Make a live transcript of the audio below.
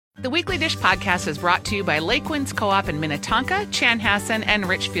The Weekly Dish podcast is brought to you by Lake Winds Co-op in Minnetonka, Chanhassen, and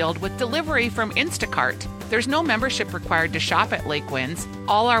Richfield with delivery from Instacart. There's no membership required to shop at Lake Winds.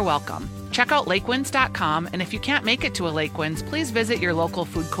 All are welcome. Check out lakewinds.com, and if you can't make it to a Lake Winds, please visit your local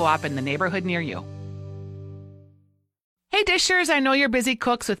food co-op in the neighborhood near you. Hey Dishers, I know you're busy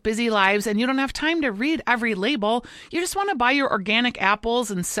cooks with busy lives and you don't have time to read every label. You just want to buy your organic apples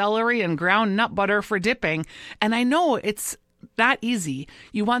and celery and ground nut butter for dipping. And I know it's that easy.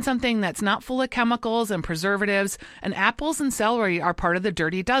 You want something that's not full of chemicals and preservatives, and apples and celery are part of the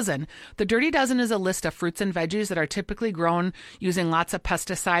Dirty Dozen. The Dirty Dozen is a list of fruits and veggies that are typically grown using lots of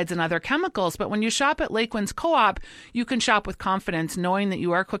pesticides and other chemicals, but when you shop at Lake Winds Co-op, you can shop with confidence knowing that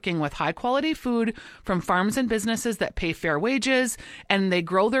you are cooking with high-quality food from farms and businesses that pay fair wages, and they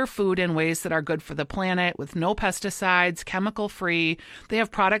grow their food in ways that are good for the planet with no pesticides, chemical-free. They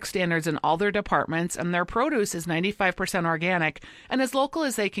have product standards in all their departments, and their produce is 95% organic and as local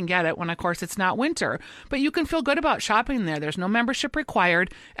as they can get it when, of course, it's not winter. But you can feel good about shopping there. There's no membership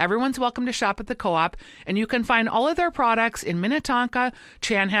required. Everyone's welcome to shop at the co-op, and you can find all of their products in Minnetonka,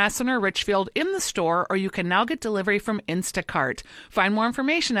 Chanhassen, or Richfield in the store, or you can now get delivery from Instacart. Find more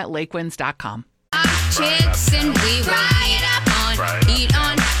information at lakewinds.com. Chicks and we ride up on, eat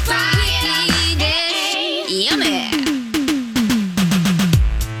on, Weekly Dish. Yummy.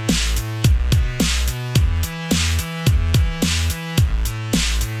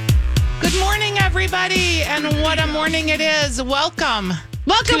 Good morning, everybody, and what a morning it is. Welcome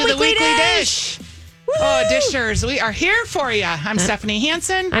to the Weekly Dish. Oh, Dishers, we are here for you. I'm Stephanie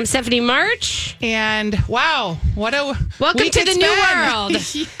Hansen. I'm Stephanie March. And wow, what a welcome week to the it's new been. world.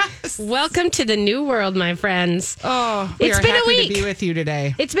 Yes. Welcome to the new world, my friends. Oh, we It's are been a happy week. to be with you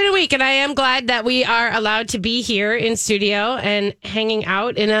today. It's been a week, and I am glad that we are allowed to be here in studio and hanging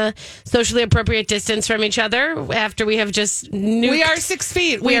out in a socially appropriate distance from each other after we have just nuked. We are 6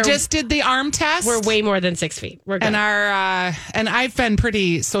 feet. We just did the arm test. We're way more than 6 feet. We're good. And I've been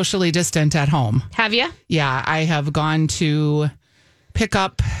pretty socially distant at home. Have you? Yeah, I have gone to pick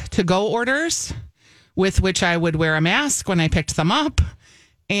up to-go orders with which I would wear a mask when I picked them up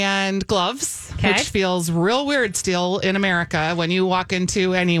and gloves, Okay. which feels real weird still in America when you walk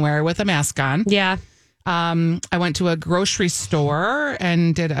into anywhere with a mask on. Yeah. I went to a grocery store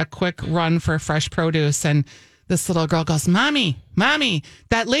and did a quick run for fresh produce, and this little girl goes, Mommy,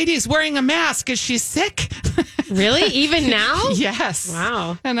 that lady's wearing a mask. Is she sick? Really? Even now? Yes.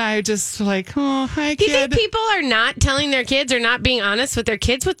 Wow. And I just like, oh, hi, Do you kid. think people are not telling their kids or not being honest with their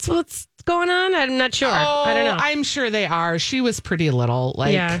kids what's going on? I'm not sure. I don't know. I'm sure they are. She was pretty little.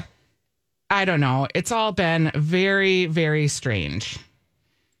 Like, Yeah. I don't know. It's all been very, very strange.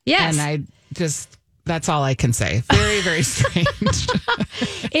 Yes. And that's all I can say. Very, very strange.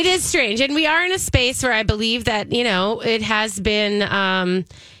 It is strange. And we are in a space where I believe that, it has been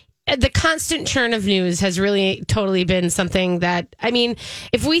the constant churn of news has really totally been something that,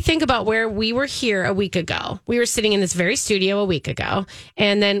 if we think about where we were here a week ago, we were sitting in this very studio a week ago,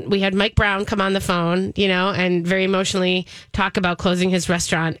 and then we had Mike Brown come on the phone, and very emotionally talk about closing his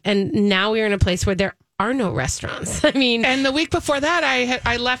restaurant. And now we're in a place where there are no restaurants. And the week before that,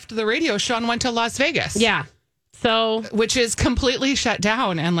 I left the radio show and went to Las Vegas. Yeah. So, Which is completely shut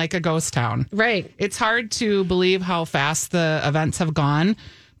down and like a ghost town. right. It's hard to believe how fast the events have gone.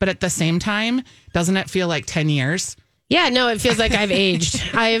 But at the same time, doesn't it feel like 10 years? Yeah, no, it feels like I've aged.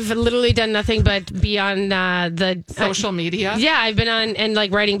 I've literally done nothing but be on the Social media? Yeah, I've been on and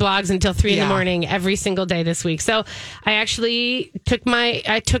writing blogs until 3 in the Yeah. morning every single day this week. So I actually took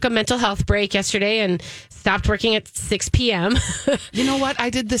a mental health break yesterday and stopped working at 6 p.m. You know what? I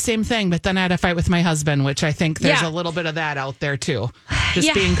did the same thing, but then I had a fight with my husband, which I think there's Yeah. a little bit of that out there too. Just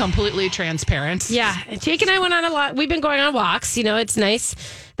Yeah. being completely transparent. Yeah, Jake and I went on a lot. We've been going on walks. It's nice.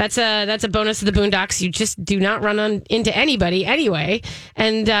 That's a bonus of the Boondocks. You just do not run into anybody anyway,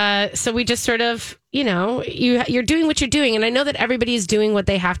 and so we just sort of. You're doing what you're doing. And I know that everybody is doing what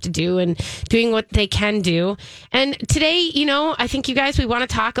they have to do and doing what they can do. And today, I think you guys, we want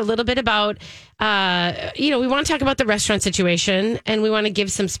to talk a little bit about, we want to talk about the restaurant situation and we want to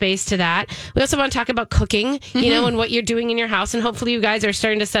give some space to that. We also want to talk about cooking, and what you're doing in your house. And hopefully you guys are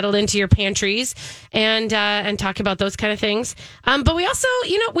starting to settle into your pantries and talk about those kind of things. But we also,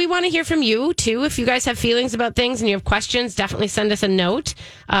 we want to hear from you too. If you guys have feelings about things and you have questions, definitely send us a note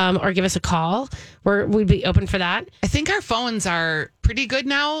or give us a call. We'd be open for that. I think our phones are pretty good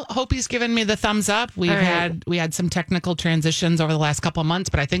now. Hope's given me the thumbs up. We had some technical transitions over the last couple of months,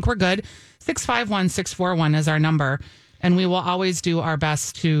 but I think we're good. 651-641 is our number. And we will always do our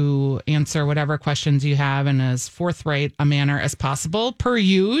best to answer whatever questions you have in as forthright a manner as possible, per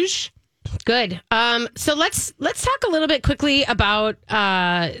usual. Good. So let's talk a little bit quickly about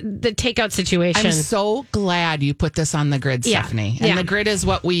the takeout situation. I'm so glad you put this on the grid, Yeah. Stephanie. And Yeah. the grid is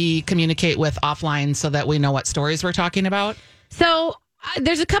what we communicate with offline so that we know what stories we're talking about. So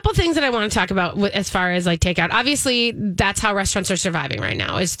there's a couple things that I want to talk about as far as like takeout. Obviously, that's how restaurants are surviving right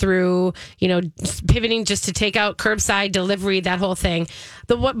now, is through, pivoting just to takeout, curbside delivery, that whole thing.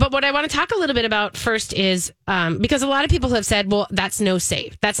 But what I want to talk a little bit about first is because a lot of people have said, well, that's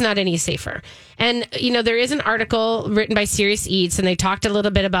not any safer. And, there is an article written by Serious Eats, and they talked a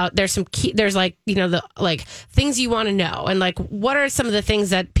little bit about there's things you want to know, and like what are some of the things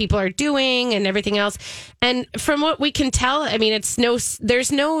that people are doing and everything else. And from what we can tell, I mean, it's no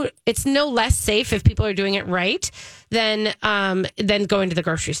less safe if people are doing it right than going to the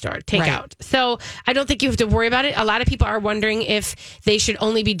grocery store, takeout. Right. So I don't think you have to worry about it. A lot of people are wondering if they should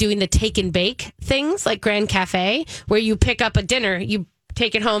only be doing the take and bake things like Grand Cafe, where you pick up a dinner, you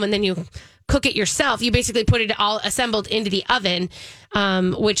take it home, and then you cook it yourself. You basically put it all assembled into the oven,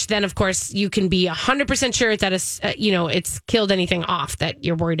 which then, of course, you can be 100% sure that it's killed anything off that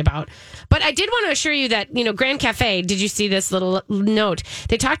you're worried about. But I did want to assure you that, Grand Cafe, did you see this little note?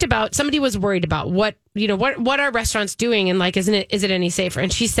 They talked about, somebody was worried about what are restaurants doing, and like, is it any safer?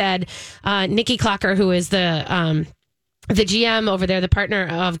 And she said, Nikki Clocker, who is the GM over there, the partner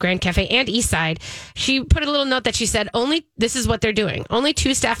of Grand Cafe and Eastside, she put a little note that she said, this is what they're doing. Only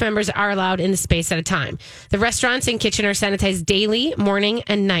 2 staff members are allowed in the space at a time. The restaurants and kitchen are sanitized daily, morning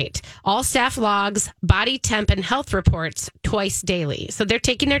and night. All staff logs body temp and health reports twice daily. So they're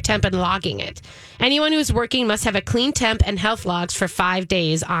taking their temp and logging it. Anyone who's working must have a clean temp and health logs for 5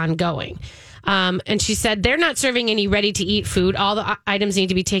 days ongoing. And she said they're not serving any ready-to-eat food. All the items need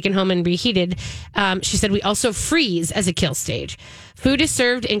to be taken home and reheated. She said we also freeze as a kill stage. Food is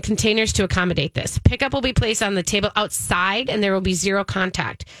served in containers to accommodate this. Pickup will be placed on the table outside, and there will be zero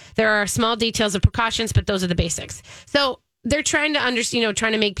contact. There are small details of precautions, but those are the basics. So they're trying to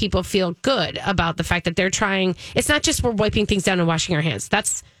trying to make people feel good about the fact that they're trying. It's not just we're wiping things down and washing our hands.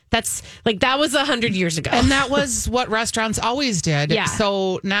 That was 100 years ago. And that was what restaurants always did. Yeah.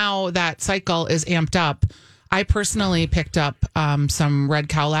 So now that cycle is amped up. I personally picked up some Red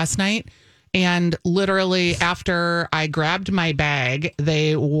Cow last night. And literally after I grabbed my bag,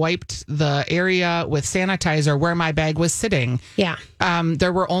 they wiped the area with sanitizer where my bag was sitting. Yeah.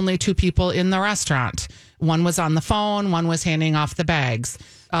 There were only 2 people in the restaurant. One was on the phone. One was handing off the bags.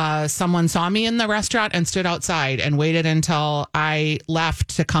 Someone saw me in the restaurant and stood outside and waited until I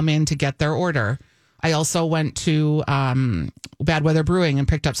left to come in to get their order. I also went to Bad Weather Brewing and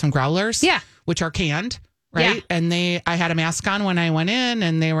picked up some growlers, which are canned, right? Yeah. And I had a mask on when I went in,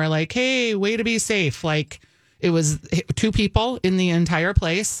 and they were like, "Hey, way to be safe." Like, it was 2 people in the entire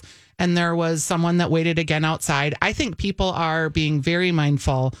place, and there was someone that waited again outside. I think people are being very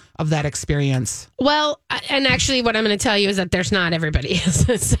mindful of that experience. Well, and actually what I'm going to tell you is that there's not everybody.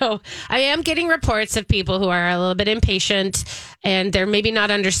 So I am getting reports of people who are a little bit impatient, and they're maybe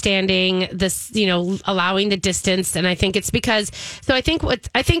not understanding this, allowing the distance. And I think it's because, I think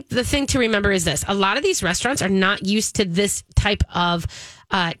the thing to remember is this: a lot of these restaurants are not used to this type of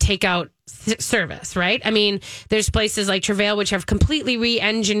takeout service, right? I mean, there's places like Travail which have completely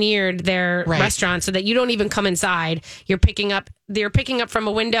re-engineered their restaurant so that you don't even come inside. They're picking up from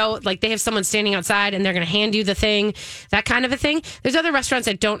a window, like they have someone standing outside and they're going to hand you the thing, that kind of a thing. There's other restaurants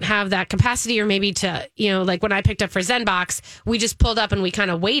that don't have that capacity, or maybe to, like when I picked up for Zenbox, we just pulled up and we kind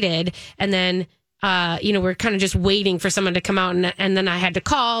of waited, and then we're kind of just waiting for someone to come out, and then I had to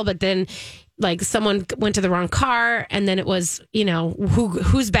call, but then like someone went to the wrong car, and then it was,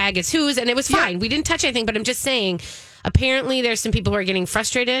 whose bag is whose, and it was fine. We didn't touch anything, but I'm just saying, apparently there's some people who are getting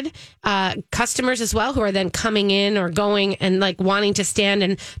frustrated, customers as well, who are then coming in or going and like wanting to stand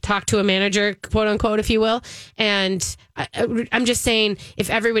and talk to a manager, quote unquote, if you will. And I'm just saying,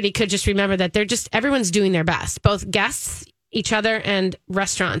 if everybody could just remember that everyone's doing their best, both guests, each other, and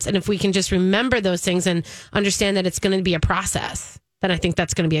restaurants. And if we can just remember those things and understand that it's going to be a process, then I think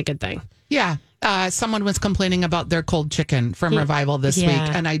that's going to be a good thing. Yeah. Someone was complaining about their cold chicken from Revival this week,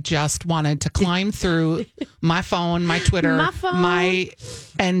 and I just wanted to climb through my phone, my Twitter,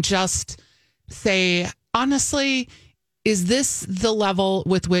 and just say, honestly, is this the level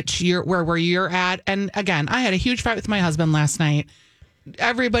with which where you're at? And again, I had a huge fight with my husband last night.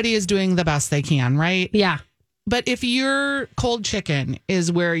 Everybody is doing the best they can, right? Yeah. But if your cold chicken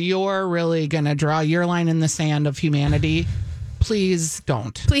is where you're really going to draw your line in the sand of humanity, please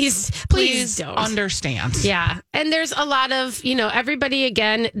don't. Please don't. Understand. Yeah. And there's a lot of, everybody,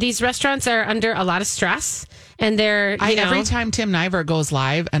 again, these restaurants are under a lot of stress, and every time Tim Niver goes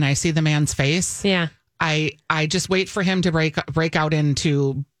live and I see the man's face, I just wait for him to break out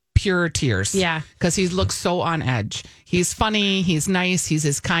into pure tears. Yeah. Because he looks so on edge. He's funny. He's nice. He's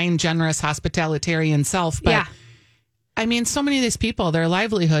his kind, generous, hospitalitarian self. But Yeah. I mean, so many of these people, their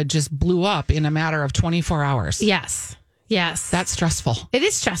livelihood just blew up in a matter of 24 hours. Yes. Yes. That's stressful. It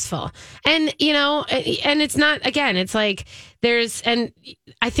is stressful. And, and it's not, again, it's like and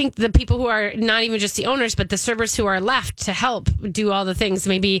I think the people who are not even just the owners, but the servers who are left to help do all the things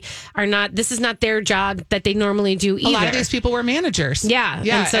maybe this is not their job that they normally do either. A lot of these people were managers. Yeah.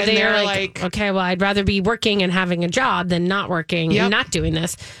 Yeah. And so they're like, okay, well, I'd rather be working and having a job than not working and not doing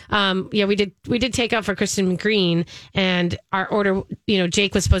this. We did take out for Kristen McGreen, and our order,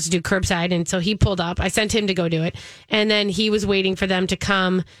 Jake was supposed to do curbside. And so he pulled up. I sent him to go do it. And then he was waiting for them to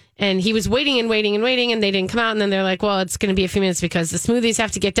come. And he was waiting and waiting and waiting, and they didn't come out. And then they're like, well, it's going to be a few minutes because the smoothies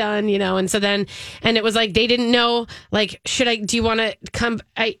have to get done, And so then, and it was like, they didn't know, like, do you want to come?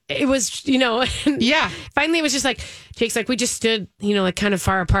 It was, Yeah. Finally, it was just like, Jake's like, we just stood, like kind of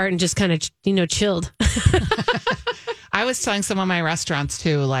far apart and just kind of, chilled. I was telling some of my restaurants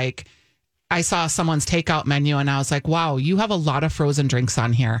too, like, I saw someone's takeout menu and I was like, wow, you have a lot of frozen drinks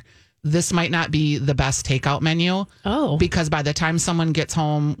on here. This might not be the best takeout menu. Oh. Because by the time someone gets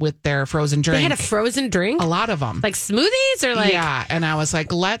home with their frozen drink. They had a frozen drink? A lot of them. Like smoothies or like. Yeah. And I was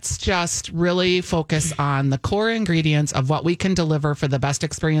like, let's just really focus on the core ingredients of what we can deliver for the best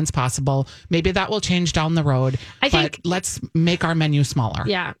experience possible. Maybe that will change down the road. I think. But let's make our menu smaller.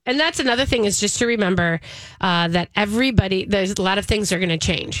 Yeah. And that's another thing is just to remember that there's a lot of things are going to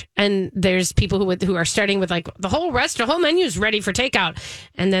change. And there's people who are starting with like the whole menu is ready for takeout.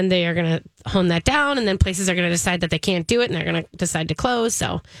 And then they are going to hone that down, and then places are going to decide that they can't do it, and they're going to decide to close.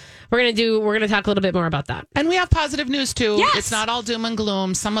 So we're going to talk a little bit more about that. And we have positive news too. Yes. It's not all doom and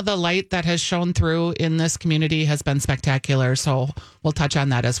gloom. Some of the light that has shone through in this community has been spectacular. So we'll touch on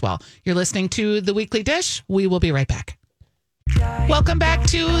that as well. You're listening to The Weekly Dish. We will be right back. Welcome back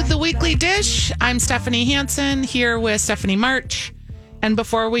to The Weekly Dish. I'm Stephanie Hansen here with Stephanie March. And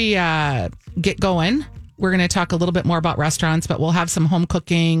before we get going, we're going to talk a little bit more about restaurants, but we'll have some home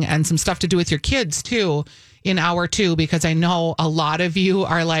cooking and some stuff to do with your kids too in hour 2, because I know a lot of you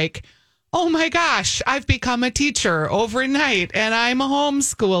are like, oh my gosh, I've become a teacher overnight and I'm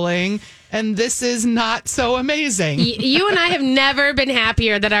homeschooling and this is not so amazing. You and I have never been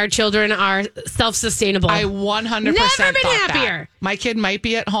happier that our children are self-sustainable. I 100% never been thought happier. That. My kid might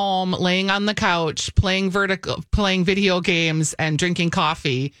be at home laying on the couch playing video games and drinking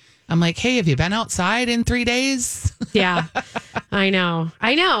coffee. I'm like, hey, have you been outside in 3 days? Yeah, I know.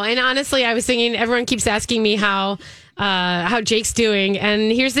 And honestly, I was thinking, everyone keeps asking me how Jake's doing.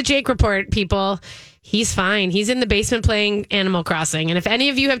 And here's the Jake report, people. He's fine. He's in the basement playing Animal Crossing. And if any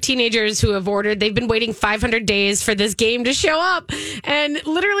of you have teenagers who have ordered, they've been waiting 500 days for this game to show up. And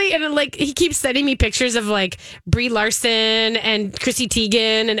literally, he keeps sending me pictures of like Brie Larson and Chrissy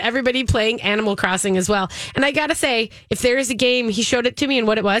Teigen and everybody playing Animal Crossing as well. And I got to say, if there is a game, he showed it to me and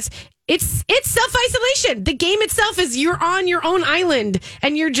what it was. It's self-isolation. The game itself is you're on your own island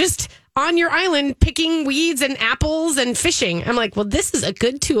and you're just on your island picking weeds and apples and fishing. I'm like, well, this is a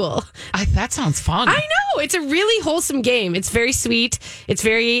good tool. That sounds fun. I know. It's a really wholesome game. It's very sweet. It's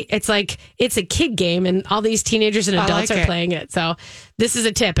a kid game, and all these teenagers and adults are playing it. So this is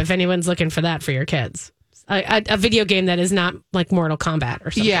a tip if anyone's looking for that for your kids. A video game that is not like Mortal Kombat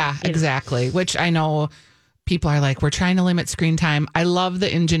or something. Yeah, exactly. Which I know people are like, we're trying to limit screen time. I love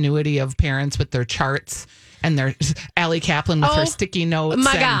the ingenuity of parents with their charts. And there's Allie Kaplan with her sticky notes.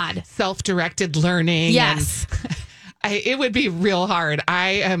 My and God. Self-directed learning. Yes. And it would be real hard.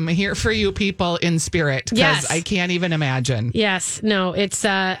 I am here for you people in spirit because I can't even imagine. Yes. No, it's,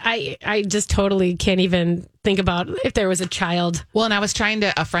 I just totally can't even think about if there was a child. Well, and I was trying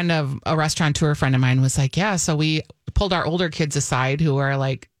to, a restaurateur friend of mine was like, yeah, so we pulled our older kids aside who are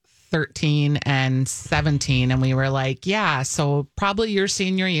like 13 and 17. And we were like, yeah, so probably your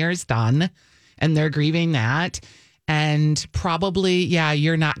senior year is done. And they're grieving that. And probably,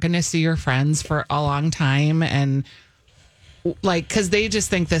 you're not going to see your friends for a long time. And like, because they just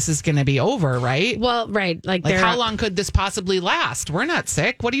think this is going to be over, right? Well, right. Like how long could this possibly last? We're not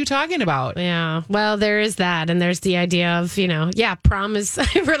sick. What are you talking about? Yeah. Well, there is that. And there's the idea of, prom is,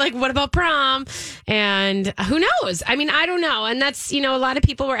 we're like, what about prom? And who knows? I mean, I don't know. And that's, a lot of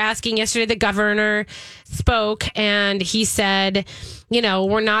people were asking yesterday, the governor spoke and he said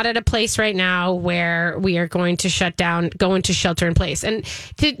we're not at a place right now where we are going to shut down, go into shelter in place. And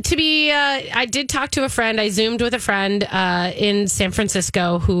to be, I did talk to a friend. I Zoomed with a friend in San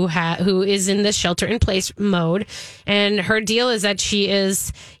Francisco who is in this shelter in place mode. And her deal is that she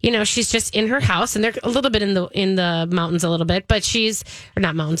is, she's just in her house, and they're a little bit in the mountains a little bit, but or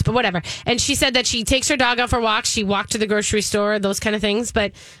not mountains, but whatever. And she said that she takes her dog out for walks. She walked to the grocery store, those kind of things.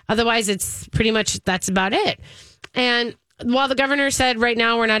 But otherwise, it's pretty much, that's about it. And while the governor said right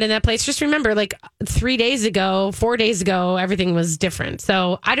now we're not in that place, just remember, like 4 days ago, everything was different.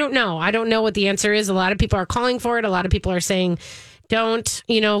 So I don't know. I don't know what the answer is. A lot of people are calling for it. A lot of people are saying, don't,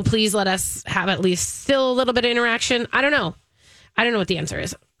 please let us have at least still a little bit of interaction. I don't know. I don't know what the answer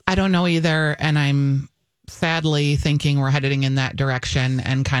is. I don't know either. And I'm sadly thinking we're heading in that direction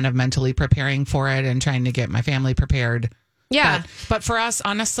and kind of mentally preparing for it and trying to get my family prepared. Yeah. But for us,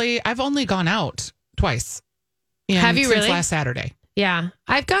 honestly, I've only gone out twice. Have you since really? Last Saturday. Yeah,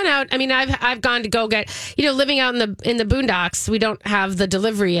 I've gone out. I mean, I've gone to go get, living out in the boondocks, we don't have the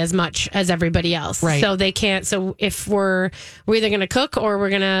delivery as much as everybody else. Right. So they can't. So if we're either going to cook or we're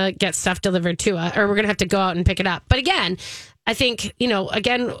going to get stuff delivered to us, or we're going to have to go out and pick it up. But again, I think,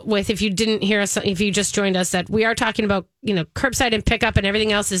 again, if you didn't hear us, if you just joined us, that we are talking about, curbside and pickup and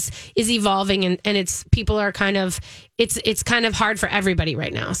everything else is evolving, and it's, people are kind of, it's kind of hard for everybody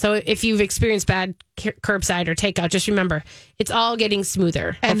right now. So if you've experienced bad curbside or takeout, just remember, it's all getting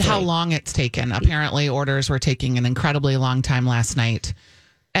smoother. And hopefully. how long it's taken. Apparently orders were taking an incredibly long time last night.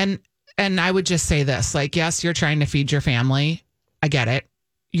 And I would just say this, like, yes, you're trying to feed your family. I get it.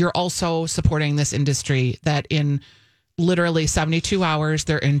 You're also supporting this industry that in literally 72 hours,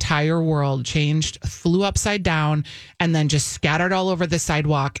 their entire world changed, flew upside down, and then just scattered all over the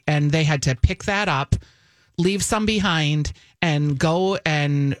sidewalk. And they had to pick that up, leave some behind, and go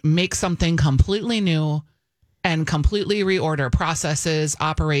and make something completely new and completely reorder processes,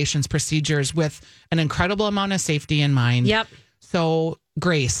 operations, procedures with an incredible amount of safety in mind. Yep. So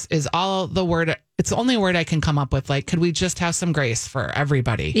grace is all the word. It's the only word I can come up with. Like, could we just have some grace for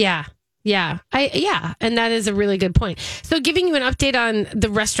everybody? Yeah. Yeah. And that is a really good point. So giving you an update on the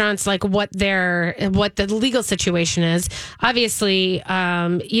restaurants, like what the legal situation is. Obviously,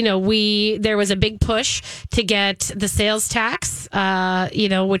 there was a big push to get the sales tax,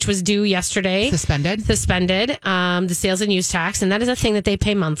 which was due yesterday. Suspended, the sales and use tax. And that is a thing that they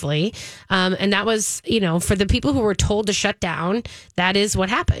pay monthly. And that was, for the people who were told to shut down, that is what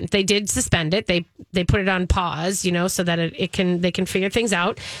happened. They did suspend it. They put it on pause, so that they can figure things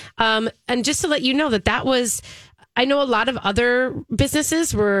out. And just to let you know that was, I know a lot of other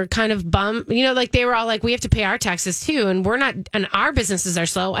businesses were kind of bummed, like they were all like, we have to pay our taxes too. And we're not, and our businesses are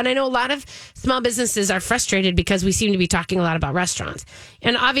slow. And I know a lot of small businesses are frustrated because we seem to be talking a lot about restaurants.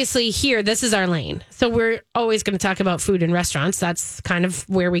 And obviously here, this is our lane. So we're always going to talk about food and restaurants. That's kind of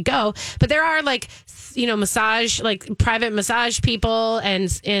where we go. But there are massage, like private massage people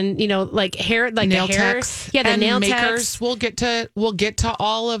and like hair, like nail the hair. techs. Yeah, the and nail makers. techs. We'll get to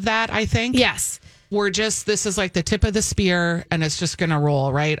all of that, I think. Yes. This is like the tip of the spear, and it's just going to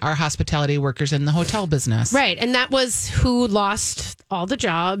roll, right? Our hospitality workers in the hotel business. Right. And that was who lost all the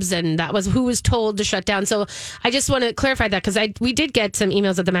jobs, and that was who was told to shut down. So I just want to clarify that, because we did get some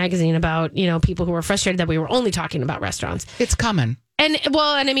emails at the magazine about, people who were frustrated that we were only talking about restaurants. It's coming. And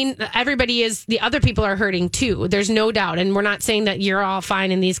I mean, the other people are hurting too. There's no doubt. And we're not saying that you're all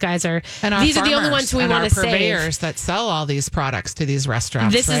fine and these guys are, and these are the only ones we want to save. Purveyors that sell all these products to these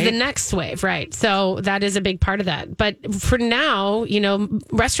restaurants. This is the next wave, right? So that is a big part of that. But for now,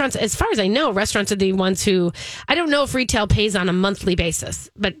 restaurants, as far as I know, restaurants are the ones who, I don't know if retail pays on a monthly basis,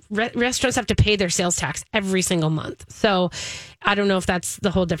 but restaurants have to pay their sales tax every single month. So I don't know if that's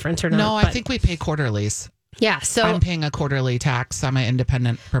the whole difference or not. No, I think we pay quarterlies. Yeah, so I'm paying a quarterly tax. I'm an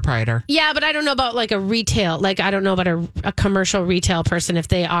independent proprietor. Yeah, but I don't know about like a retail, like I don't know about a commercial retail person if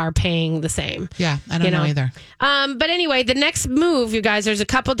they are paying the same. Yeah, I don't know either. But anyway, the next move, you guys, there's a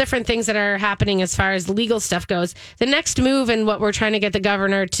couple different things that are happening as far as legal stuff goes. The next move and what we're trying to get the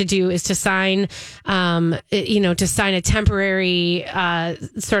governor to do is to sign, a temporary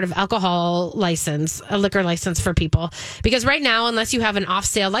sort of alcohol license, a liquor license for people. Because right now, unless you have an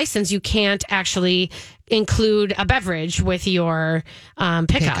off-sale license, you can't actually include a beverage with your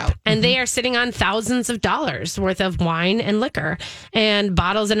pickup. And they are sitting on thousands of dollars worth of wine and liquor and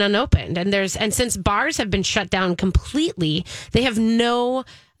bottles and unopened. And since bars have been shut down completely, they have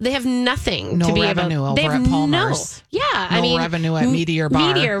nothing no to be revenue able. They over have at Palmer's. No revenue at Meteor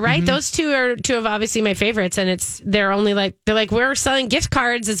Bar. Meteor, right? Those two are two of obviously my favorites, and they're like we're selling gift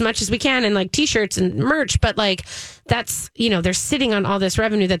cards as much as we can and like T-shirts and merch, but like that's, they're sitting on all this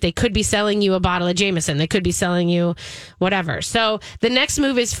revenue that they could be selling you a bottle of Jameson. They could be selling you whatever. So the next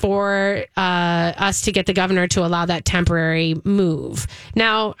move is for us to get the governor to allow that temporary move.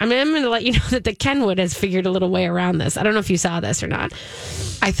 Now, I'm going to let you know that the Kenwood has figured a little way around this. I don't know if you saw this or not.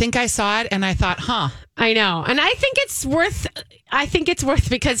 I think I saw it and I thought, I know. And I think it's worth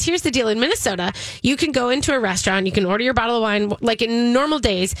because here's the deal. In Minnesota, you can go into a restaurant, you can order your bottle of wine, like in normal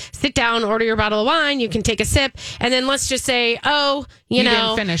days, sit down, order your bottle of wine, you can take a sip, and then let's just say, you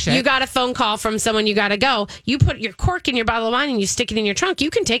didn't finish it. You got a phone call from someone, you got to go. You put your cork in your bottle of wine and you stick it in your trunk,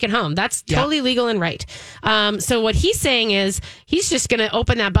 you can take it home. That's totally legal and right. So what he's saying is he's just going to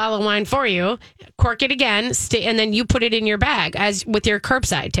open that bottle of wine for you, cork it again, and then you put it in your bag as with your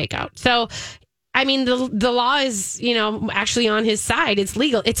curbside takeout. So I mean, the law is, actually on his side. It's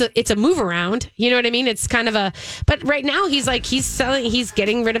legal. It's a move around. You know what I mean? It's kind of but right now he's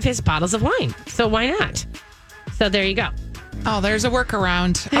getting rid of his bottles of wine. So why not? So there you go. Oh, there's a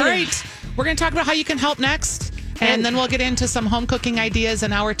workaround. All right. We're going to talk about how you can help next. And then we'll get into some home cooking ideas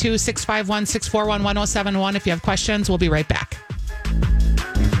in hour 2, 651-641-1071. If you have questions, we'll be right back.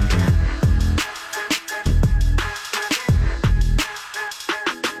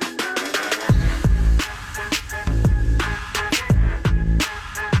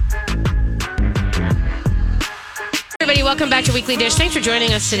 Everybody, welcome back to Weekly Dish. Thanks for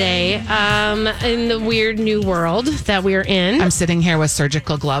joining us today in the weird new world that we're in. I'm sitting here with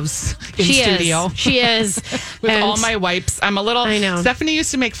surgical gloves in studio. She is. With all my wipes. I know. Stephanie used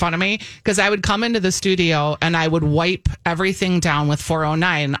to make fun of me because I would come into the studio and I would wipe everything down with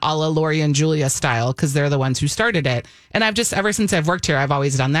 409 a la Lori and Julia style because they're the ones who started it. And ever since I've worked here, I've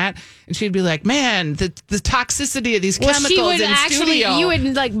always done that. And she'd be like, man, the toxicity of these chemicals in studio. You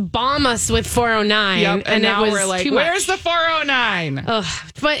would like bomb us with 409. Yep, and now it was we're like, too much. where's the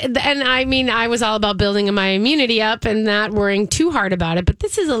 409? I was all about building my immunity up and not worrying too hard about it. But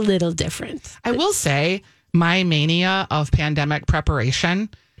this is a little different. I will say my mania of pandemic preparation.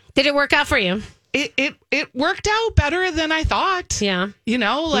 Did it work out for you? It worked out better than I thought. Yeah.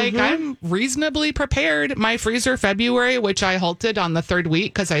 I'm reasonably prepared. My freezer February, which I halted on the 3rd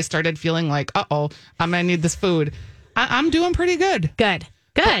week because I started feeling like, I'm going to need this food. I'm doing pretty good. Good.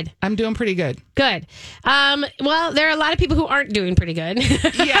 I'm doing pretty good. Good. Well, there are a lot of people who aren't doing pretty good.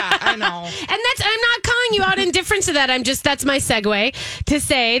 Yeah, I know. And I'm not calling you out in difference to that. That's my segue to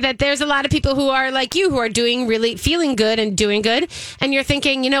say that there's a lot of people who are like you, who are feeling good and doing good. And you're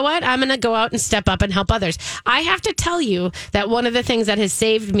thinking, you know what? I'm going to go out and step up and help others. I have to tell you that one of the things that has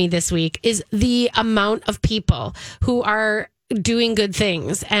saved me this week is the amount of people who are doing good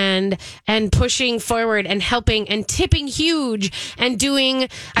things and pushing forward and helping and tipping huge and doing.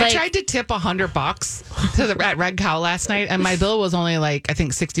 I tried to tip $100 at Red Cow last night, and my bill was only I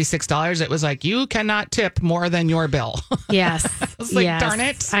think $66. It was like, you cannot tip more than your bill. Yes, I was like, darn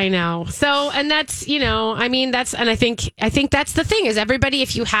it. I know. So, and that's I think that's the thing is everybody.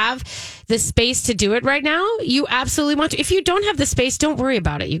 If you have the space to do it right now, you absolutely want to. If you don't have the space, don't worry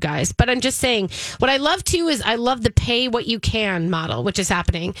about it, you guys. But I'm just saying, what I love too is I love the pay what you can model, which is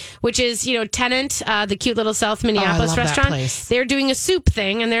happening, which is, Tenant, the cute little South Minneapolis restaurant. They're doing a soup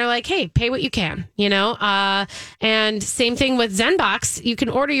thing and they're like, hey, pay what you can, and same thing with ZenBox. You can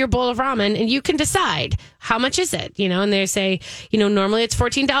order your bowl of ramen and you can decide how much is it, and they say, normally it's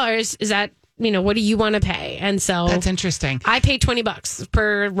 $14. Is that, what do you want to pay? And so that's interesting. I pay $20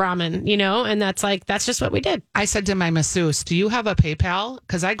 per ramen, and that's just what we did. I said to my masseuse, do you have a PayPal?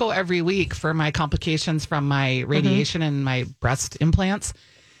 Because I go every week for my complications from my radiation and my breast implants.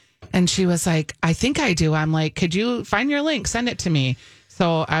 And she was like, I think I do. I'm like, could you find your link? Send it to me.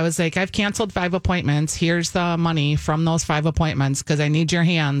 So I was like, I've canceled 5 appointments. Here's the money from those 5 appointments because I need your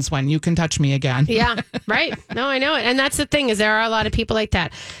hands when you can touch me again. Yeah, right. No, I know it. And that's the thing is there are a lot of people like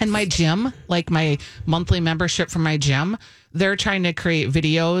that. And my gym, like my monthly membership for my gym, they're trying to create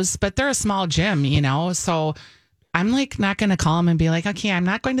videos, but they're a small gym, So I'm not going to call them and be like, okay, I'm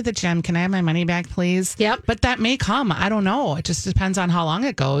not going to the gym. Can I have my money back, please? Yep. But that may come. I don't know. It just depends on how long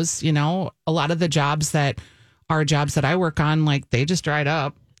it goes. A lot of the jobs that are jobs that I work on, they just dried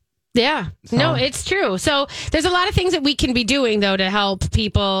up. Yeah. So. No, it's true. So there's a lot of things that we can be doing, though, to help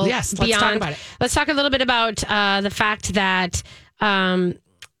people. Yes, let's talk about it. Let's talk a little bit about the fact that, the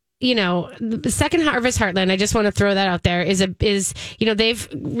Second Harvest Heartland, I just want to throw that out there, is they've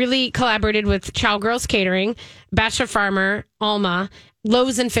really collaborated with Chow Girls Catering, Bachelor Farmer, Alma,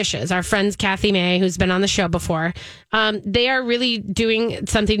 Loaves and Fishes, our friends Kathy May, who's been on the show before, they are really doing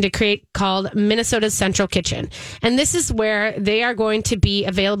something to create called Minnesota's Central Kitchen. And this is where they are going to be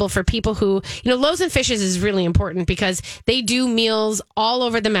available for people who, Loaves and Fishes is really important because they do meals all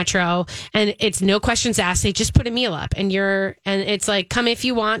over the metro and it's no questions asked. They just put a meal up and it's like, come if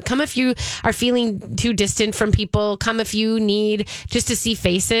you want, come if you are feeling too distant from people, come if you need just to see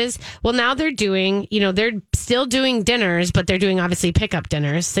faces. Well, now they're doing, they're still doing dinners, but they're doing obviously pickup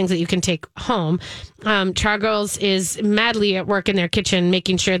dinners, things that you can take home. Chargirls is madly at work in their kitchen,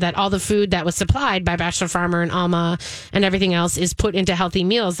 making sure that all the food that was supplied by Bachelor Farmer and Alma and everything else is put into healthy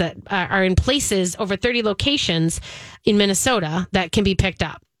meals that are in places, over 30 locations in Minnesota that can be picked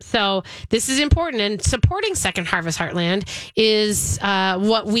up. So this is important, and supporting Second Harvest Heartland is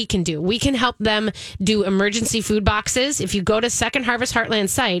what we can do. We can help them do emergency food boxes. If you go to Second Harvest Heartland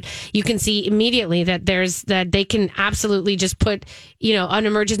site, you can see immediately that they can absolutely just put, an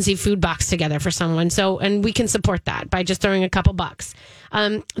emergency food box together for someone. So, and we can support that by just throwing a couple bucks.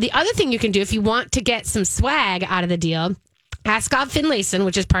 The other thing you can do if you want to get some swag out of the deal, Ascot Finlayson,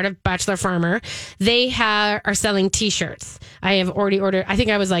 which is part of Bachelor Farmer, they are selling T-shirts. I have already ordered. I think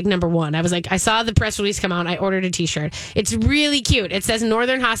I was like number one. I was like, I saw the press release come out. I ordered a T-shirt. It's really cute. It says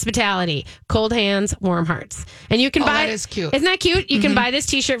Northern Hospitality, cold hands, warm hearts. And you can buy. That is cute. Isn't that cute? You can buy this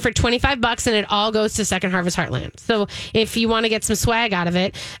T-shirt for $25 and it all goes to Second Harvest Heartland. So if you want to get some swag out of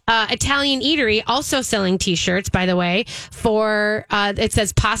it, Italian Eatery also selling T-shirts, by the way, for it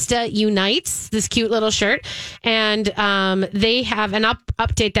says Pasta Unites, this cute little shirt. And they have, and I'll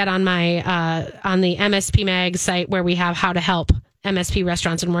update that on my on the MSP Mag site where we have how to help MSP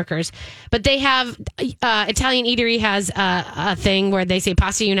restaurants and workers. But they have Italian Eatery has a thing where they say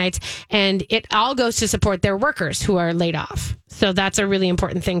Pasta Unites, and it all goes to support their workers who are laid off. So that's a really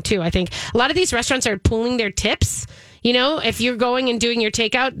important thing too. I think a lot of these restaurants are pooling their tips. If you're going and doing your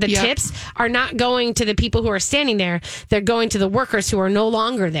takeout, the tips are not going to the people who are standing there. They're going to the workers who are no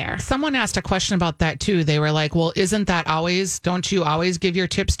longer there. Someone asked a question about that too. They were like, well, don't you always give your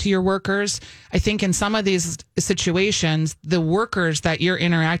tips to your workers? I think in some of these situations, the workers that you're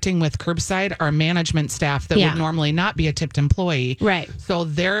interacting with curbside are management staff that would normally not be a tipped employee. Right. So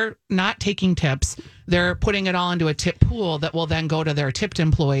they're not taking tips. They're putting it all into a tip pool that will then go to their tipped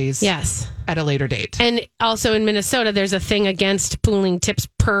employees at a later date. And also in Minnesota, there's a thing against pooling tips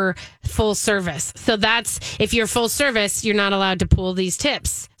per full service. So that's, if you're full service, you're not allowed to pool these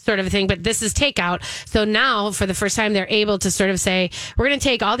tips, sort of a thing. But this is takeout. So now, for the first time, they're able to sort of say, we're going to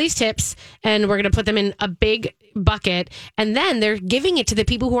take all these tips and we're going to put them in a big bucket, and then they're giving it to the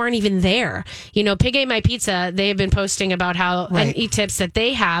people who aren't even there. Pig Ate My Pizza, they have been posting about how any tips that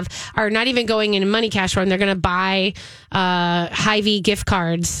they have are not even going in money cash form. They're going to buy Hy-Vee gift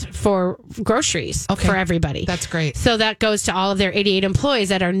cards for groceries for everybody. That's great. So that goes to all of their 88 employees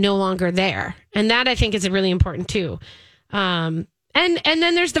that are no longer there. And that, I think, is really important too. And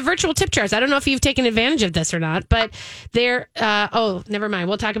then there's the virtual tip jars. I don't know if you've taken advantage of this or not, but they're never mind.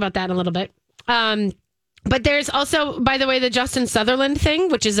 We'll talk about that in a little bit. But there's also, by the way, the Justin Sutherland thing,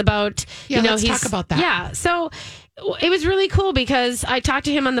 which is about, let's talk about that. Yeah. So it was really cool because I talked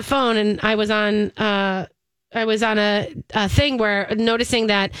to him on the phone, and I was on a thing where noticing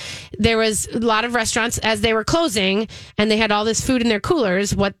that there was a lot of restaurants as they were closing and they had all this food in their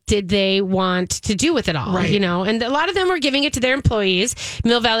coolers. What did they want to do with it all? Right. And a lot of them were giving it to their employees.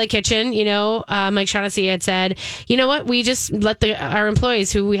 Mill Valley Kitchen, Mike Shaughnessy had said, you know what? We just let our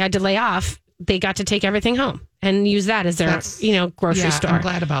employees who we had to lay off, they got to take everything home and use that as their, grocery store. I'm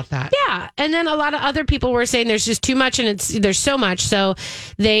glad about that. Yeah. And then a lot of other people were saying there's just too much and there's so much. So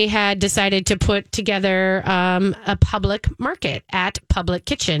they had decided to put together a public market at Public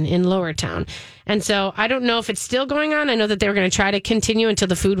Kitchen in Lower Town. And so I don't know if it's still going on. I know that they were going to try to continue until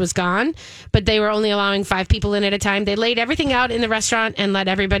the food was gone, but they were only allowing 5 people in at a time. They laid everything out in the restaurant and let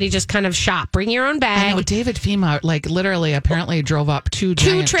everybody just kind of shop. Bring your own bag. I know David FEMA, literally apparently drove up two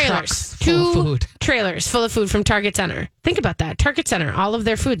giant trailers full of food. Trailers full of food from Target Center. Think about that. Target Center, all of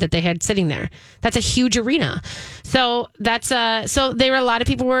their food that they had sitting there. That's a huge arena. So that's so there were a lot of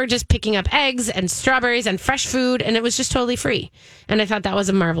people were just picking up eggs and strawberries and fresh food, and it was just totally free. And I thought that was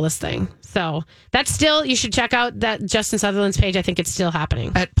a marvelous thing. So that's still, you should check out that Justin Sutherland's page. I think it's still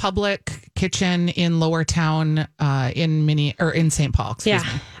happening at Public Kitchen in Lower Town in St. Paul. Excuse me.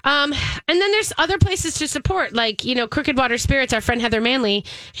 And then there's other places to support, like, Crooked Water Spirits, our friend Heather Manley.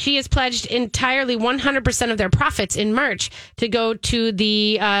 She has pledged entirely 100% of their profits in March to go to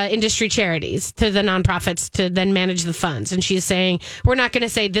the industry charities, to the nonprofits, to then manage the funds. And she's saying, we're not going to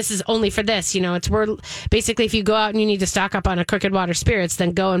say this is only for this. We're basically, if you go out and you need to stock up on a Crooked Water Spirits,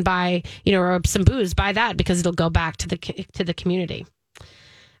 then go and buy, or some booze, buy that because it'll go back to the community.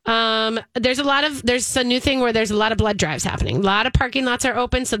 There's a new thing where there's a lot of blood drives happening. A lot of parking lots are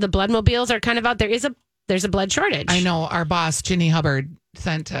open, so the blood mobiles are kind of out. There's a blood shortage. I know our boss, Ginny Hubbard,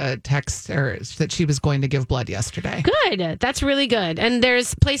 sent a text that she was going to give blood yesterday. Good. That's really good. And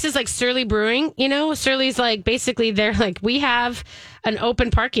there's places like Surly Brewing. Surly's like, basically they're like, we have an open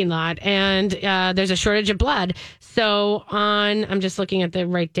parking lot and there's a shortage of blood. So I'm just looking at the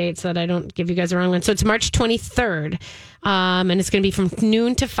right date so that I don't give you guys the wrong one. So it's March 23rd. And it's going to be from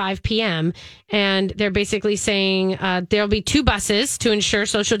noon to 5 p.m. And they're basically saying there'll be 2 buses to ensure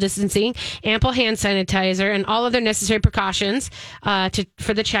social distancing, ample hand sanitizer, and all other necessary precautions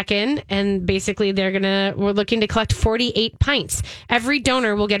for the check-in. And basically, we're looking to collect 48 pints. Every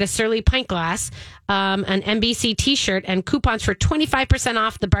donor will get a Surly pint glass, an NBC T-shirt, and coupons for 25%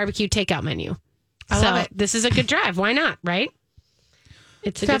 off the barbecue takeout menu. I love it. This is a good drive. Why not? Right?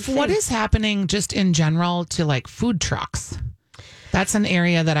 It's a Steph, good thing. what is happening just in general to like food trucks? That's an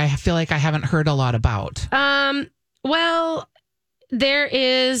area that I feel like I haven't heard a lot about. Well, they're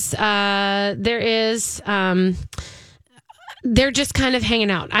just kind of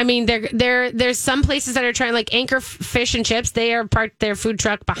hanging out. I mean, there's some places that are trying, like Anchor Fish and Chips. They are parked their food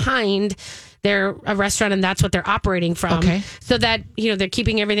truck behind a restaurant, and that's what they're operating from. Okay. So that, they're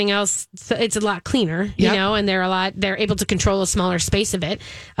keeping everything else. So it's a lot cleaner, and they're able to control a smaller space of it.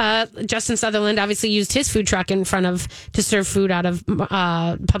 Justin Sutherland obviously used his food truck to serve food out of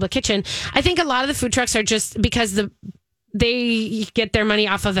Public Kitchen. I think a lot of the food trucks are just because they get their money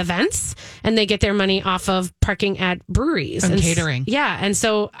off of events and they get their money off of parking at breweries and catering. Yeah. And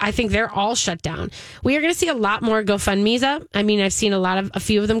so I think they're all shut down. We are going to see a lot more GoFundMe's up. I mean, I've seen a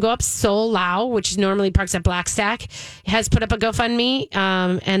few of them go up. Soul Lao, which normally parks at Blackstack, has put up a GoFundMe.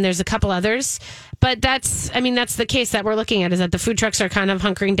 And there's a couple others. But that's the case that we're looking at, is that the food trucks are kind of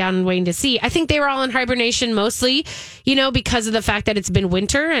hunkering down and waiting to see. I think they were all in hibernation mostly, because of the fact that it's been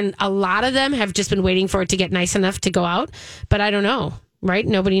winter, and a lot of them have just been waiting for it to get nice enough to go out. But I don't know, right?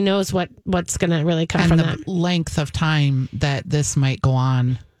 Nobody knows what's going to really come from that. And the length of time that this might go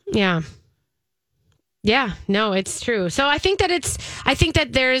on. Yeah. Yeah, no, it's true. So I think that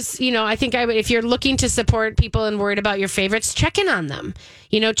there's, if you're looking to support people and worried about your favorites, check in on them.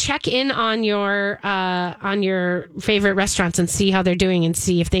 Check in on your favorite restaurants and see how they're doing and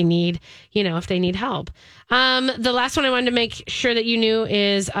see if they need help. The last one I wanted to make sure that you knew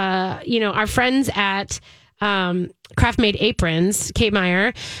is, our friends at Craft Made Aprons, Kate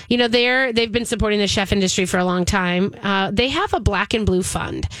Meyer, they've been supporting the chef industry for a long time. They have a Black and Blue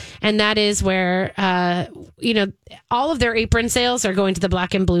fund, and that is where, all of their apron sales are going to the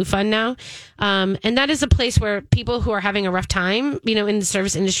Black and Blue fund now. And that is a place where people who are having a rough time, in the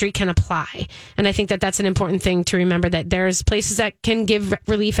service industry can apply. And I think that that's an important thing to remember, that there's places that can give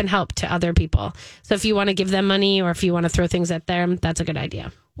relief and help to other people. So if you want to give them money, or if you want to throw things at them, that's a good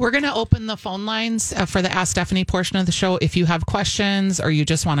idea. We're going to open the phone lines for the Ask Stephanie portion of the show. If you have questions, or you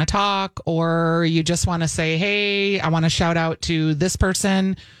just want to talk, or you just want to say, hey, I want to shout out to this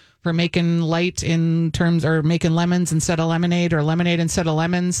person for making light in terms, or making lemons instead of lemonade, or lemonade instead of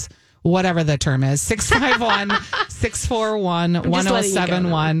lemons, whatever the term is.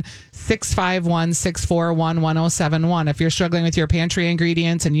 651-641-1071. 651-641-1071. If you're struggling with your pantry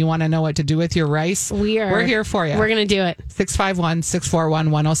ingredients and you want to know what to do with your rice, we're here for you. We're going to do it.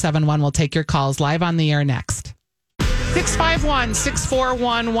 651-641-1071. We'll take your calls live on the air next.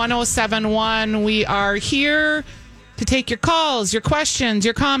 651-641-1071. We are here to take your calls, your questions,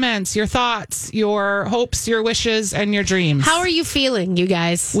 your comments, your thoughts, your hopes, your wishes, and your dreams. How are you feeling, you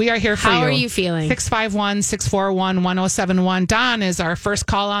guys? We are here for you. How are you feeling? 651-641-1071. Don is our first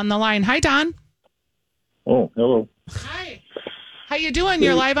call on the line. Hi, Don. Oh, hello. Hi. How you doing?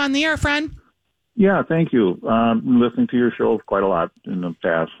 You're live on the air, friend. Yeah, thank you. Been listening to your show quite a lot in the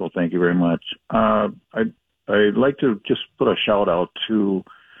past, so thank you very much. I'd like to just put a shout out to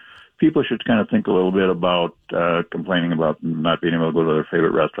people should kind of think a little bit about complaining about not being able to go to their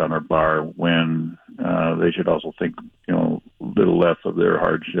favorite restaurant or bar, when they should also think, a little less of their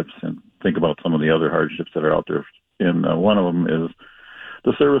hardships and think about some of the other hardships that are out there. And one of them is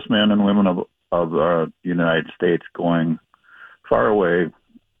the servicemen and women of the United States going far away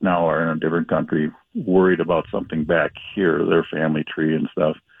now, are in a different country, worried about something back here, their family tree and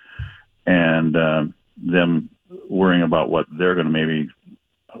stuff, and them worrying about what they're going to maybe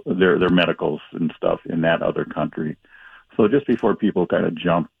their medicals and stuff in that other country. So just before people kind of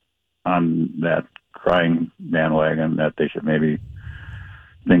jump on that crying bandwagon, that they should maybe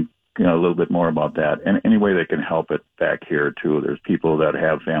think a little bit more about that, and any way they can help it back here too. There's people that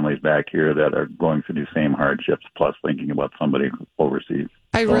have families back here that are going through the same hardships, plus thinking about somebody overseas.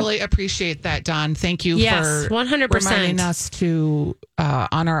 I really appreciate that, Don. Thank you for 100% reminding us to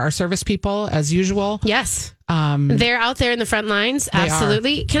honor our service people as usual. Yes. They're out there in the front lines.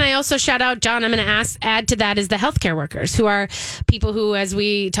 Absolutely. Can I also shout out, John, I'm going to add to that is the healthcare workers who are people who, as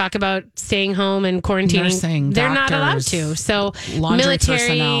we talk about staying home and quarantining, Nursing, they're doctors, not allowed to. So laundry military,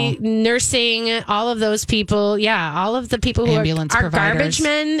 personnel. nursing, all of those people. Yeah. All of the people who Ambulance are providers. garbage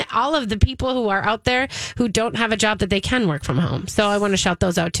men, all of the people who are out there who don't have a job that they can work from home. So I want to shout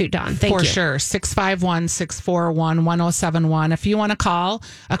those out too, Don. Thank For you. sure. 651-641-1071. If you want to call,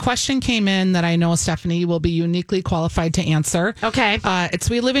 a question came in that I know Stephanie will be uniquely qualified to answer. Okay.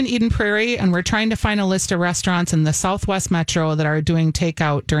 We live in Eden Prairie, and we're trying to find a list of restaurants in the Southwest Metro that are doing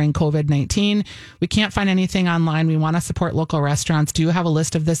takeout during COVID-19. We can't find anything online. We want to support local restaurants. Do you have a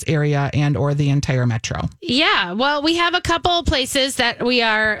list of this area and or the entire metro? Yeah, well, we have a couple places that we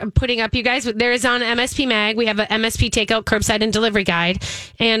are putting up, you guys. There is on MSP Mag. We have a MSP takeout curbside and delivery guide,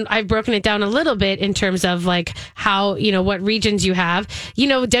 and I've broken it down a little bit in terms of like how, what regions you have.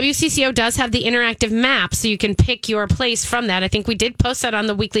 WCCO does have the interactive map, so you can pick your place from that. I think we did post that on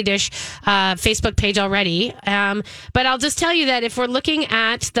the Weekly Dish Facebook page already. But I'll just tell you that if we're looking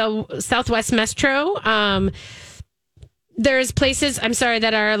at the Southwest Metro, there's places,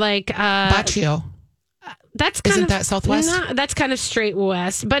 that are like... Baccio. That's kind Isn't of, that Southwest? That's kind of straight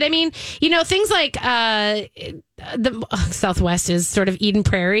west. But I mean, things like the Southwest is sort of Eden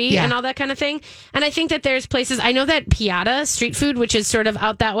Prairie and all that kind of thing. And I think that there's places, I know that Piata Street Food, which is sort of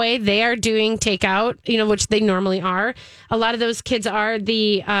out that way, they are doing takeout, which they normally are. A lot of those kids are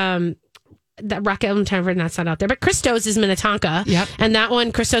that Rock Island Tavern, that's not out there, but Christos is Minnetonka. Yep. And that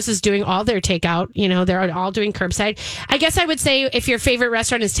one, Christos is doing all their takeout. They're all doing curbside. I guess I would say if your favorite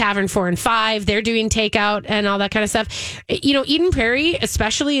restaurant is Tavern 4 and 5, they're doing takeout and all that kind of stuff. Eden Prairie,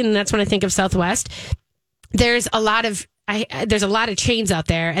 especially, and that's when I think of Southwest, there's a lot of chains out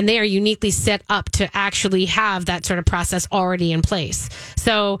there, and they are uniquely set up to actually have that sort of process already in place.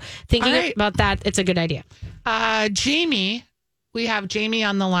 So thinking about that, it's a good idea. Jamie. We have Jamie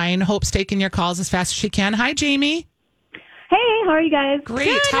on the line. Hope's taking your calls as fast as she can. Hi, Jamie. Hey, how are you guys? Great.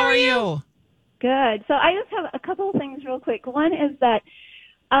 Good, how are you? Good. So I just have a couple of things real quick. One is that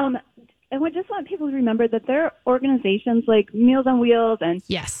I just want people to remember that there are organizations like Meals on Wheels and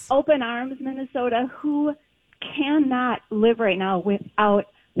Yes. Open Arms Minnesota who cannot live right now without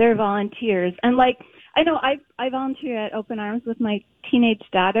their volunteers. And I know I volunteer at Open Arms with my teenage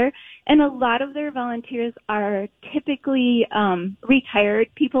daughter, and a lot of their volunteers are typically retired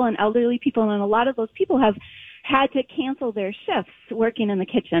people and elderly people, and a lot of those people have had to cancel their shifts working in the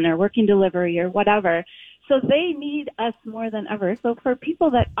kitchen or working delivery or whatever. So they need us more than ever. So for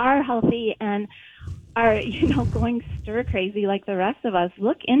people that are healthy and are, going stir crazy like the rest of us,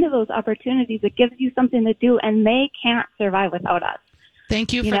 look into those opportunities. It gives you something to do, and they can't survive without us.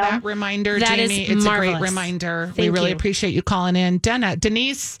 Thank you for that reminder, That Jamie. is It's marvelous. a great reminder. Thank we really you. appreciate you calling in.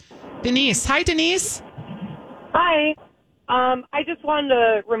 Denise. Hi, Denise. Hi. I just wanted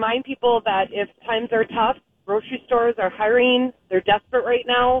to remind people that if times are tough, grocery stores are hiring. They're desperate right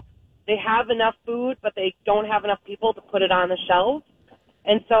now. They have enough food, but they don't have enough people to put it on the shelves.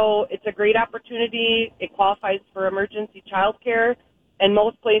 And so it's a great opportunity. It qualifies for emergency child care. And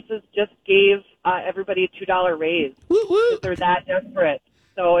most places just gave everybody a $2 raise because they're that desperate.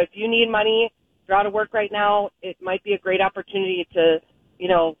 So if you need money, if you're out of work right now, it might be a great opportunity to,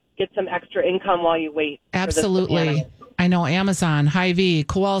 get some extra income while you wait. Absolutely. I know Amazon, Hy-Vee,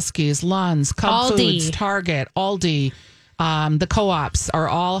 Kowalski's, Lund's, Cub Aldi. Foods, Target, Aldi, the co-ops are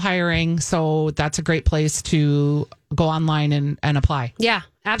all hiring. So that's a great place to go online and apply. Yeah,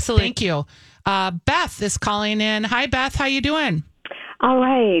 absolutely. Thank you. Beth is calling in. Hi, Beth. How you doing? All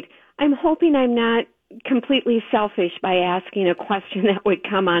right. I'm hoping I'm not completely selfish by asking a question that would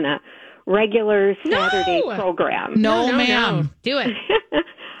come on a regular Saturday program. No, ma'am. Do it.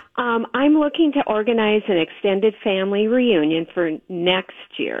 I'm looking to organize an extended family reunion for next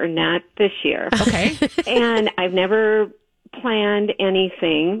year, not this year. Okay. And I've never planned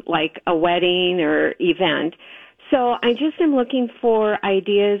anything like a wedding or event. So I just am looking for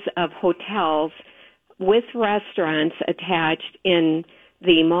ideas of hotels with restaurants attached in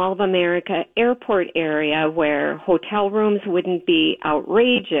the Mall of America airport area where hotel rooms wouldn't be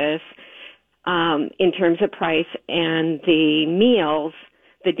outrageous in terms of price, and the meals,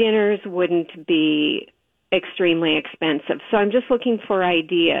 the dinners wouldn't be extremely expensive. So I'm just looking for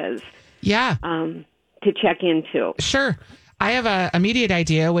ideas Yeah. to check into. Sure. I have a immediate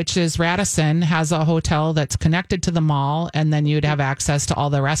idea, which is Radisson has a hotel that's connected to the mall, and then you'd have access to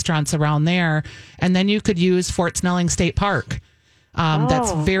all the restaurants around there. And then you could use Fort Snelling State Park.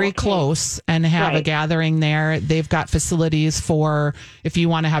 That's very close, and have a Right. gathering there. They've got facilities for if you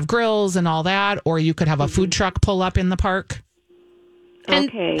want to have grills and all that, or you could have a food truck pull up in the park. And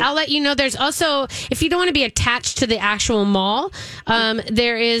Okay. I'll let you know, there's also, if you don't want to be attached to the actual mall,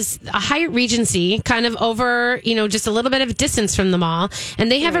 there is a Hyatt Regency kind of over, just a little bit of a distance from the mall.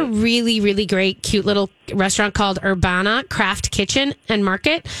 And they have a really, really great, cute little restaurant called Urbana Craft Kitchen and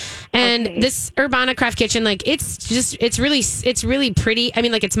Market. And this Urbana Craft Kitchen, it's really pretty. I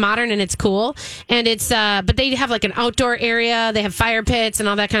mean, it's modern and it's cool. And it's, but they have an outdoor area. They have fire pits and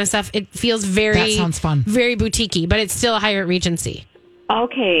all that kind of stuff. It feels That sounds fun. very boutique-y, but it's still a Hyatt Regency.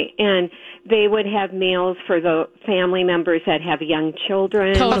 Okay, and they would have meals for the family members that have young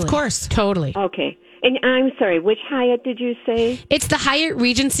children. Totally. Of course. Totally. Okay. And I'm sorry, which Hyatt did you say? It's the Hyatt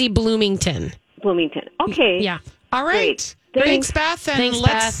Regency Bloomington. Bloomington. Okay. Yeah. All right. Great. Thanks, Beth. And Thanks,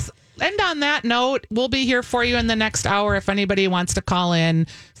 let's end on that note. We'll be here for you in the next hour if anybody wants to call in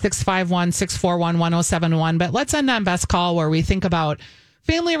 651-641-1071. But let's end on Beth's call where we think about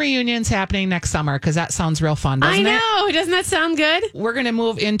family reunions happening next summer, because that sounds real fun, doesn't it? I know. Doesn't that sound good? We're going to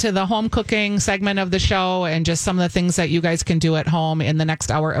move into the home cooking segment of the show and just some of the things that you guys can do at home in the next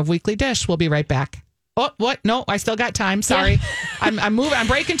hour of Weekly Dish. We'll be right back. Oh, what? No, I still got time. Sorry. I'm moving. I'm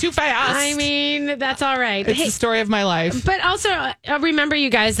breaking too fast. I mean, that's all right. It's the story of my life. But also, remember, you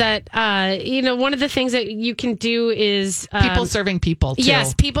guys, that, one of the things that you can do is... People serving people, too.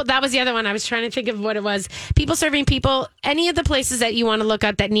 Yes, people. That was the other one. I was trying to think of what it was. People serving people. Any of the places that you want to look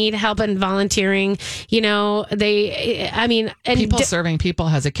at that need help and volunteering, and People Serving People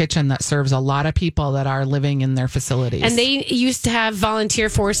has a kitchen that serves a lot of people that are living in their facilities. And they used to have volunteer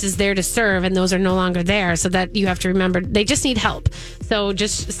forces there to serve, and those are no longer there. So that you have to remember, they just need help. So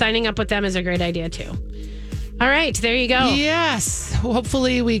just signing up with them is a great idea too. All right, there you go. Yes.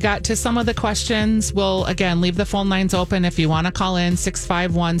 Hopefully we got to some of the questions. We'll, again, leave the phone lines open if you want to call in,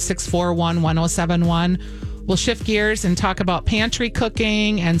 651-641-1071. We'll shift gears and talk about pantry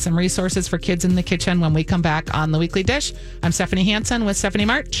cooking and some resources for kids in the kitchen when we come back on The Weekly Dish. I'm Stephanie Hansen with Stephanie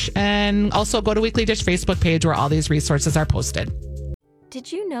March. And also go to Weekly Dish Facebook page where all these resources are posted. Did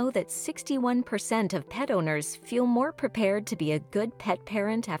you know that 61% of pet owners feel more prepared to be a good pet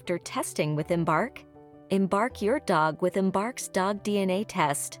parent after testing with Embark? Embark your dog with Embark's dog DNA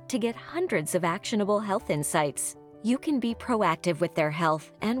test to get hundreds of actionable health insights. You can be proactive with their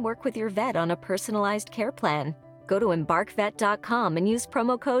health and work with your vet on a personalized care plan. Go to EmbarkVet.com and use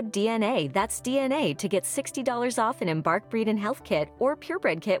promo code DNA, that's DNA, to get $60 off an Embark Breed and Health Kit or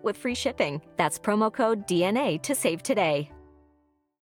Purebred Kit with free shipping. That's promo code DNA to save today.